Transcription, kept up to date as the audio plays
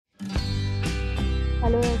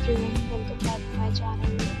Hello everyone, welcome back to my channel.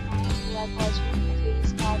 Now we are watching a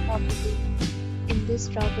 3-star property. In this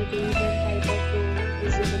property, one type of room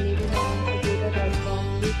is available on agoda.com.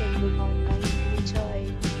 You can book online and enjoy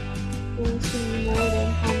it. To see more than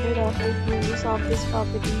 100 of reviews of this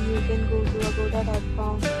property, you can go to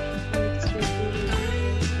agoda.com. Its review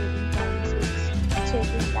rating is 7.6.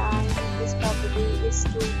 Check-in time in this property is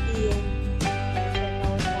 2 p.m.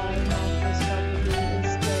 Check-out time of this property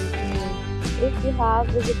is 12 p.m. If you have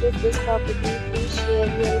visited this property, please share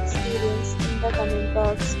your experience in the comment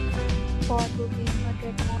box. For booking or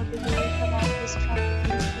get more details about this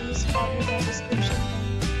property, please follow the description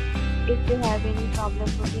link. If you have any problem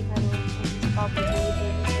booking a room in this property,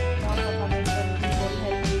 then you can drop a comment and we will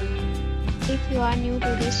help you. If you are new to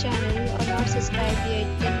this channel or not subscribed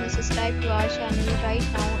yet, then subscribe to our channel right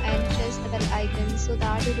now and press the bell icon so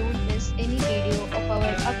that you don't miss any video of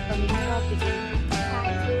our upcoming property.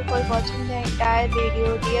 Thank you for watching the entire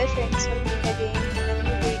video. Dear friends, will meet again in a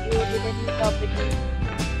new video with a new property.